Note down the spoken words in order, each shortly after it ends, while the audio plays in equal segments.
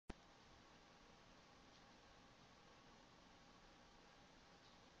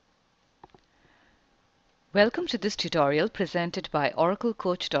Welcome to this tutorial presented by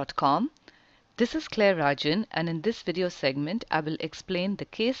oraclecoach.com. This is Claire Rajan, and in this video segment I will explain the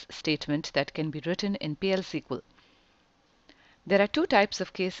case statement that can be written in PL SQL. There are two types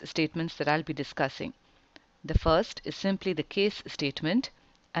of case statements that I'll be discussing. The first is simply the case statement,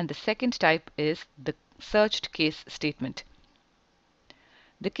 and the second type is the searched case statement.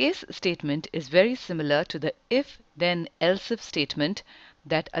 The case statement is very similar to the if-then-else-if statement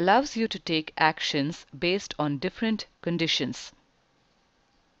that allows you to take actions based on different conditions.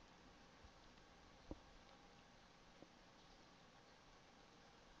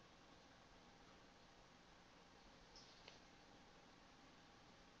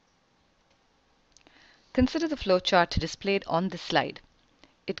 Consider the flowchart displayed on this slide.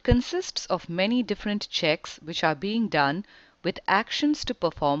 It consists of many different checks which are being done with actions to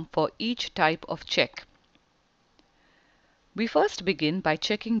perform for each type of check. We first begin by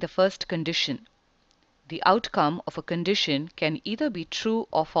checking the first condition. The outcome of a condition can either be true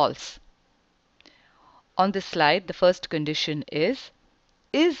or false. On this slide, the first condition is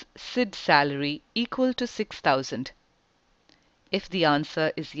Sid's salary equal to 6,000? If the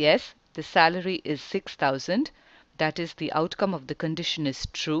answer is yes, the salary is 6,000, that is, the outcome of the condition is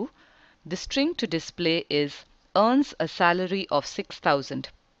true, the string to display is earns a salary of 6,000.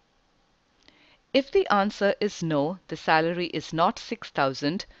 If the answer is no, the salary is not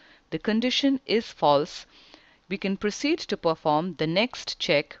 6,000, the condition is false, we can proceed to perform the next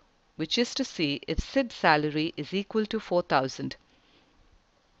check, which is to see if Sid's salary is equal to 4,000.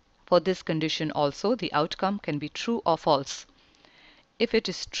 For this condition also, the outcome can be true or false. If it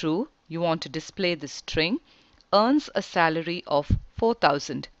is true, you want to display the string earns a salary of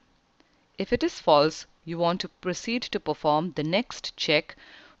 4,000. If it is false, you want to proceed to perform the next check,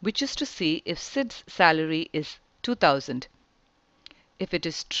 which is to see if Sid's salary is 2,000. If it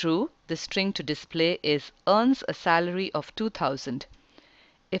is true, the string to display is earns a salary of 2,000.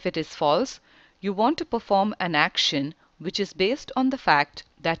 If it is false, you want to perform an action which is based on the fact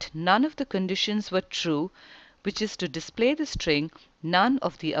that none of the conditions were true, which is to display the string none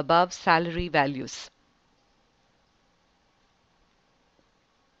of the above salary values.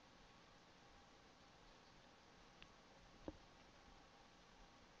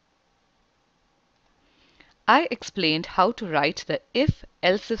 I explained how to write the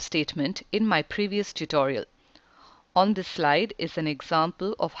if-else-if statement in my previous tutorial. On this slide is an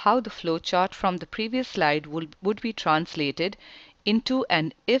example of how the flowchart from the previous slide would be translated into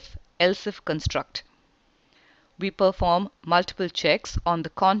an if-else-if construct. We perform multiple checks on the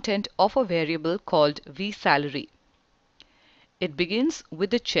content of a variable called vSalary. It begins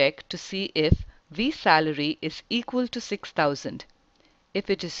with a check to see if vSalary is equal to 6,000. If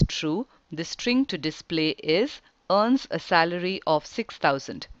it is true, the string to display is earns a salary of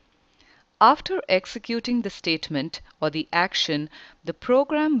 6,000. After executing the statement or the action, the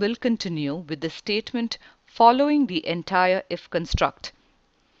program will continue with the statement following the entire if construct.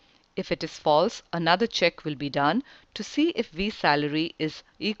 If it is false, another check will be done to see if vSalary is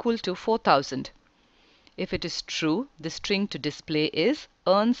equal to 4,000. If it is true, the string to display is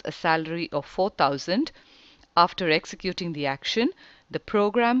earns a salary of 4,000. After executing the action, the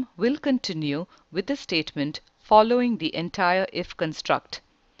program will continue with the statement following the entire if construct.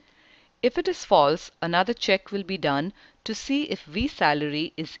 If it is false, another check will be done to see if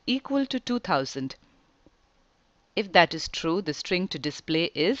vSalary is equal to 2,000. If that is true, the string to display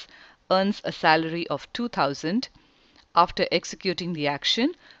is earns a salary of 2,000. After executing the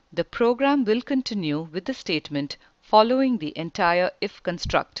action, the program will continue with the statement following the entire if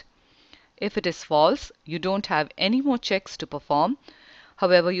construct. If it is false, you don't have any more checks to perform.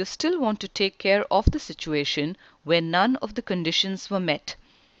 However, you still want to take care of the situation where none of the conditions were met.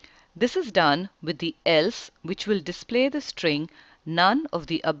 This is done with the else, which will display the string none of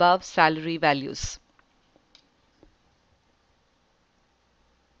the above salary values.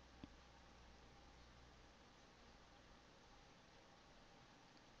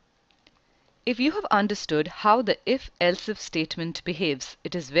 If you have understood how the if-else-if statement behaves,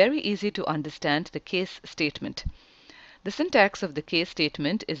 it is very easy to understand the case statement. The syntax of the case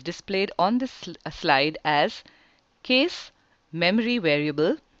statement is displayed on this slide as case memory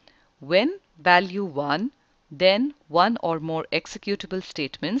variable when value 1, then one or more executable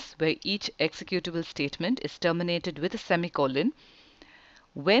statements where each executable statement is terminated with a semicolon.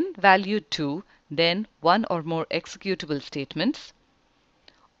 When value 2, then one or more executable statements.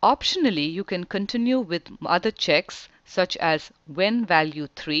 Optionally, you can continue with other checks such as when value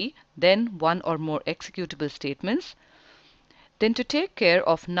 3, then one or more executable statements. Then to take care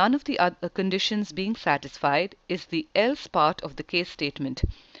of none of the other conditions being satisfied is the else part of the case statement,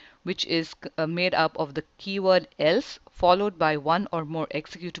 which is made up of the keyword else followed by one or more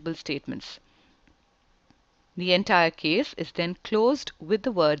executable statements. The entire case is then closed with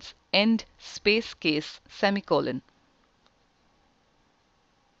the words end space case semicolon.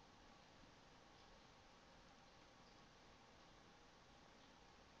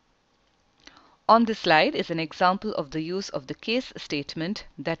 On this slide is an example of the use of the case statement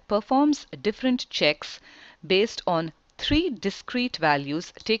that performs different checks based on three discrete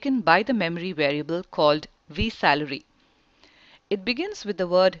values taken by the memory variable called vSalary. It begins with the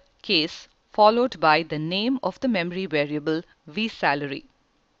word case followed by the name of the memory variable vSalary.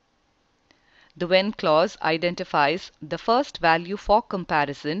 The when clause identifies the first value for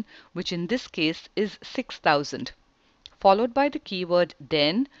comparison, which in this case is 6000, followed by the keyword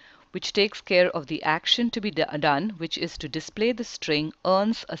then, which takes care of the action to be done, which is to display the string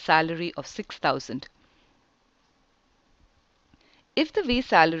earns a salary of 6000. If the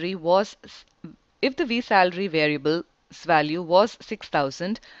vSalary variable's value was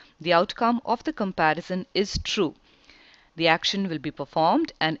 6000, the outcome of the comparison is true. The action will be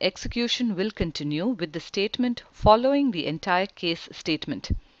performed and execution will continue with the statement following the entire case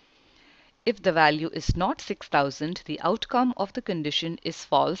statement. If the value is not 6000, the outcome of the condition is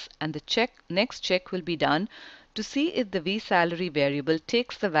false and the next check will be done to see if the vSalary variable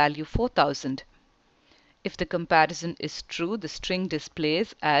takes the value 4000. If the comparison is true, the string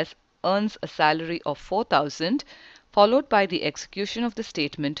displays as earns a salary of 4000, followed by the execution of the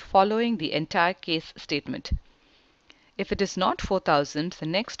statement following the entire case statement. If it is not 4000, the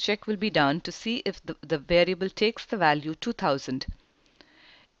next check will be done to see if the variable takes the value 2000.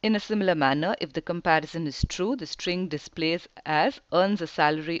 In a similar manner, if the comparison is true, the string displays as earns a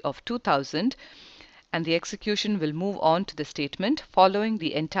salary of 2000 and the execution will move on to the statement following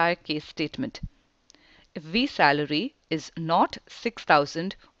the entire case statement. If vSalary is not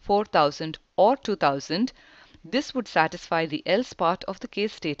 6000, 4000 or 2000, this would satisfy the else part of the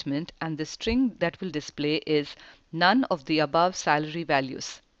case statement and the string that will display is none of the above salary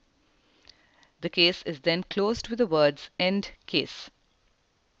values. The case is then closed with the words end case.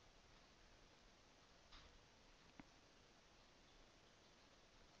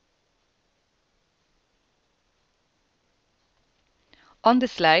 On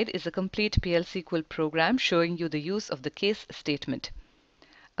this slide is a complete PL SQL program showing you the use of the case statement.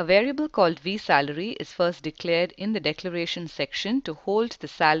 A variable called vSalary is first declared in the declaration section to hold the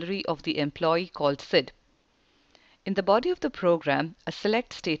salary of the employee called Sid. In the body of the program, a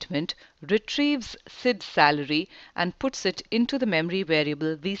select statement retrieves Sid's salary and puts it into the memory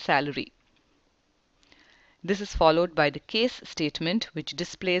variable vSalary. This is followed by the case statement, which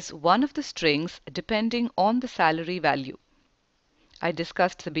displays one of the strings depending on the salary value. I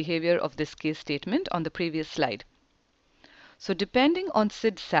discussed the behavior of this case statement on the previous slide. So depending on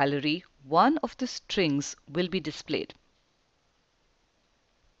Sid's salary, one of the strings will be displayed.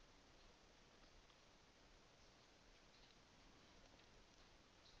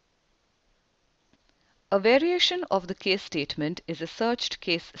 A variation of the case statement is a searched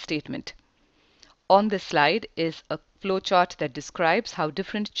case statement. On this slide is a flowchart that describes how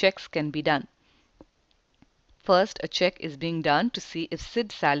different checks can be done. First, a check is being done to see if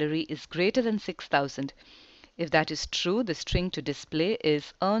Sid's salary is greater than 6000. If that is true, the string to display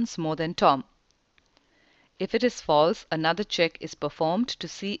is earns more than Tom. If it is false, another check is performed to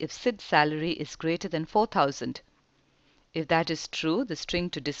see if Sid's salary is greater than 4000. If that is true, the string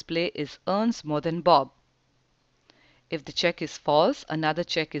to display is earns more than Bob. If the check is false, another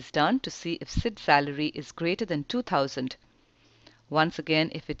check is done to see if Sid's salary is greater than 2000. Once again,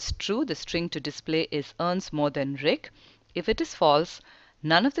 if it's true, the string to display is earns more than Rick. If it is false,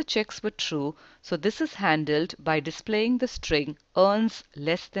 none of the checks were true, so this is handled by displaying the string earns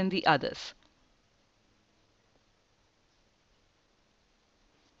less than the others.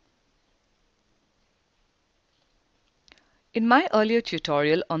 In my earlier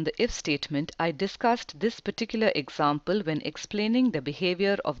tutorial on the if statement, I discussed this particular example when explaining the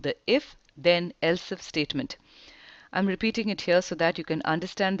behavior of the if, then, else if statement. I'm repeating it here so that you can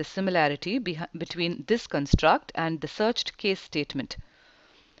understand the similarity between this construct and the searched case statement.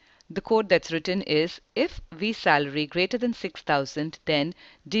 The code that's written is if vSalary greater than 6000, then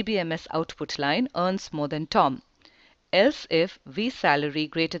DBMS output line earns more than Tom. Else if vSalary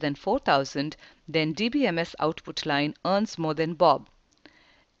greater than 4000, then DBMS output line earns more than Bob.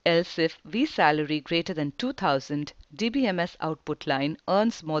 Else if vSalary greater than 2000, DBMS output line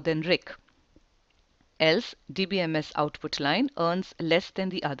earns more than Rick. Else DBMS output line earns less than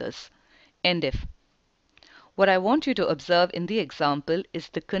the others. End if. What I want you to observe in the example is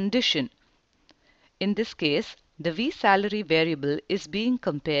the condition. In this case, the vSalary variable is being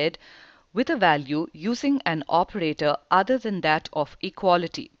compared with a value using an operator other than that of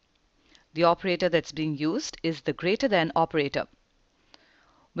equality. The operator that's being used is the greater than operator.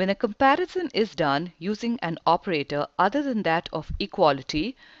 When a comparison is done using an operator other than that of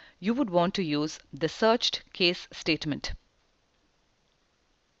equality, you would want to use the searched case statement.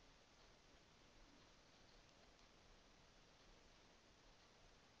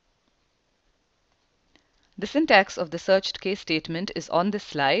 The syntax of the searched case statement is on this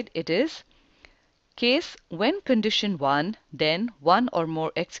slide. It is case when condition 1, then one or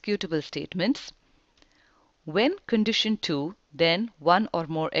more executable statements. When condition 2, then one or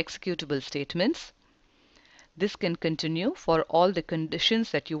more executable statements. This can continue for all the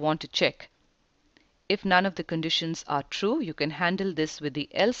conditions that you want to check. If none of the conditions are true, you can handle this with the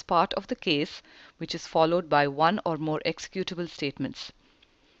else part of the case, which is followed by one or more executable statements.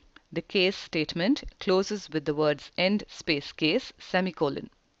 The case statement closes with the words end space case semicolon.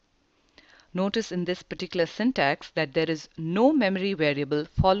 Notice in this particular syntax that there is no memory variable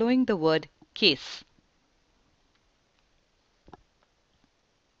following the word case.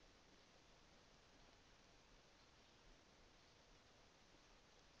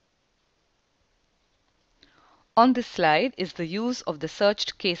 On this slide is the use of the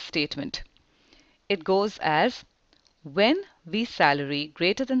searched case statement. It goes as when vSalary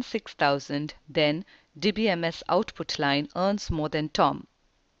greater than 6,000, then DBMS output line earns more than Tom.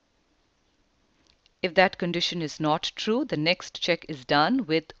 If that condition is not true, the next check is done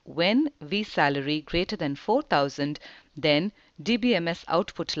with when vSalary greater than 4,000, then DBMS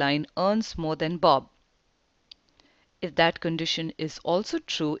output line earns more than Bob. If that condition is also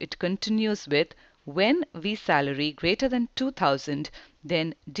true, it continues with when vSalary greater than 2,000,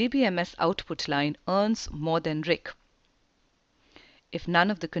 then DBMS output line earns more than Rick. If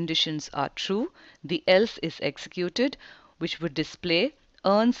none of the conditions are true, the else is executed, which would display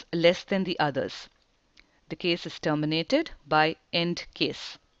earns less than the others. The case is terminated by end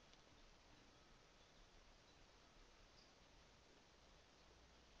case.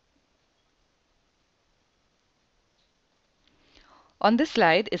 On this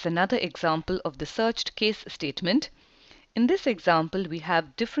slide is another example of the searched case statement. In this example, we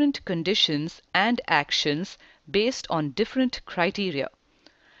have different conditions and actions based on different criteria.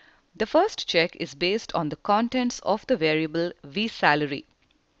 The first check is based on the contents of the variable vSalary.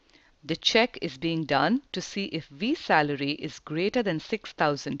 The check is being done to see if vSalary is greater than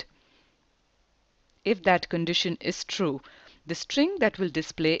 6,000. If that condition is true, the string that will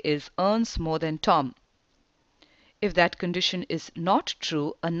display is earns more than Tom. If that condition is not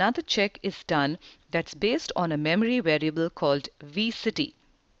true, another check is done that's based on a memory variable called vCity.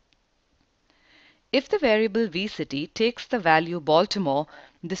 If the variable vCity takes the value Baltimore,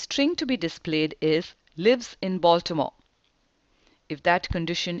 the string to be displayed is lives in Baltimore. If that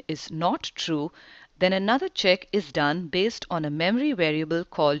condition is not true, then another check is done based on a memory variable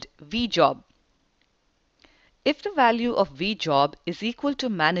called vjob. If the value of vjob is equal to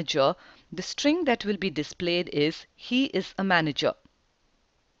manager, the string that will be displayed is he is a manager.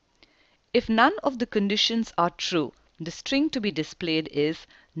 If none of the conditions are true, the string to be displayed is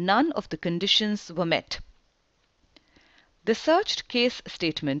none of the conditions were met. The searched case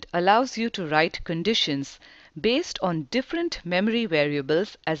statement allows you to write conditions based on different memory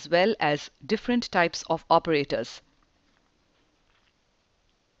variables as well as different types of operators.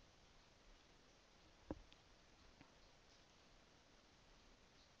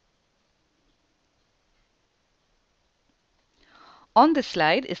 On this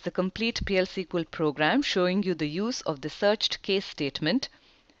slide is the complete PL SQL program showing you the use of the searched case statement.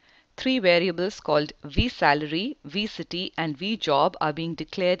 Three variables called vSalary, vCity, and vjob are being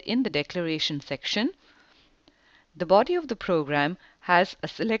declared in the declaration section. The body of the program has a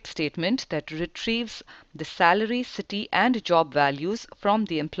select statement that retrieves the salary, city, and job values from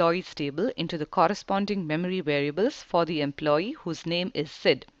the employees table into the corresponding memory variables for the employee whose name is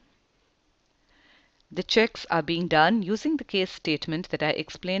Sid. The checks are being done using the case statement that I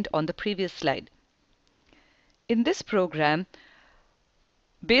explained on the previous slide. In this program,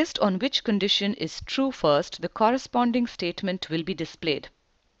 based on which condition is true first, the corresponding statement will be displayed.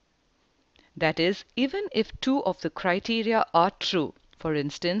 That is, even if two of the criteria are true, for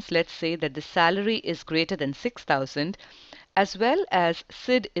instance, let's say that the salary is greater than 6,000, as well as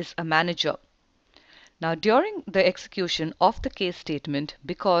Sid is a manager. Now, during the execution of the case statement,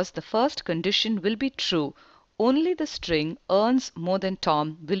 because the first condition will be true, only the string earns more than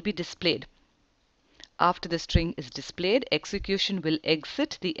Tom will be displayed. After the string is displayed, execution will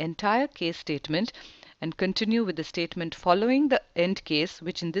exit the entire case statement and continue with the statement following the end case,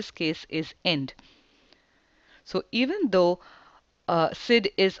 which in this case is end. So even though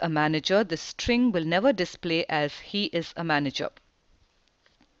Sid is a manager, the string will never display as he is a manager.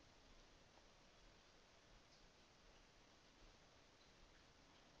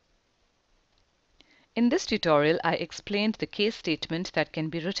 In this tutorial, I explained the case statement that can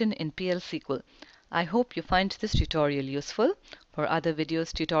be written in PL SQL. I hope you find this tutorial useful. For other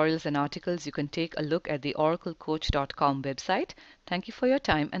videos, tutorials, and articles, you can take a look at the oraclecoach.com website. Thank you for your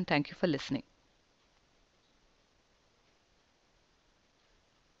time and thank you for listening.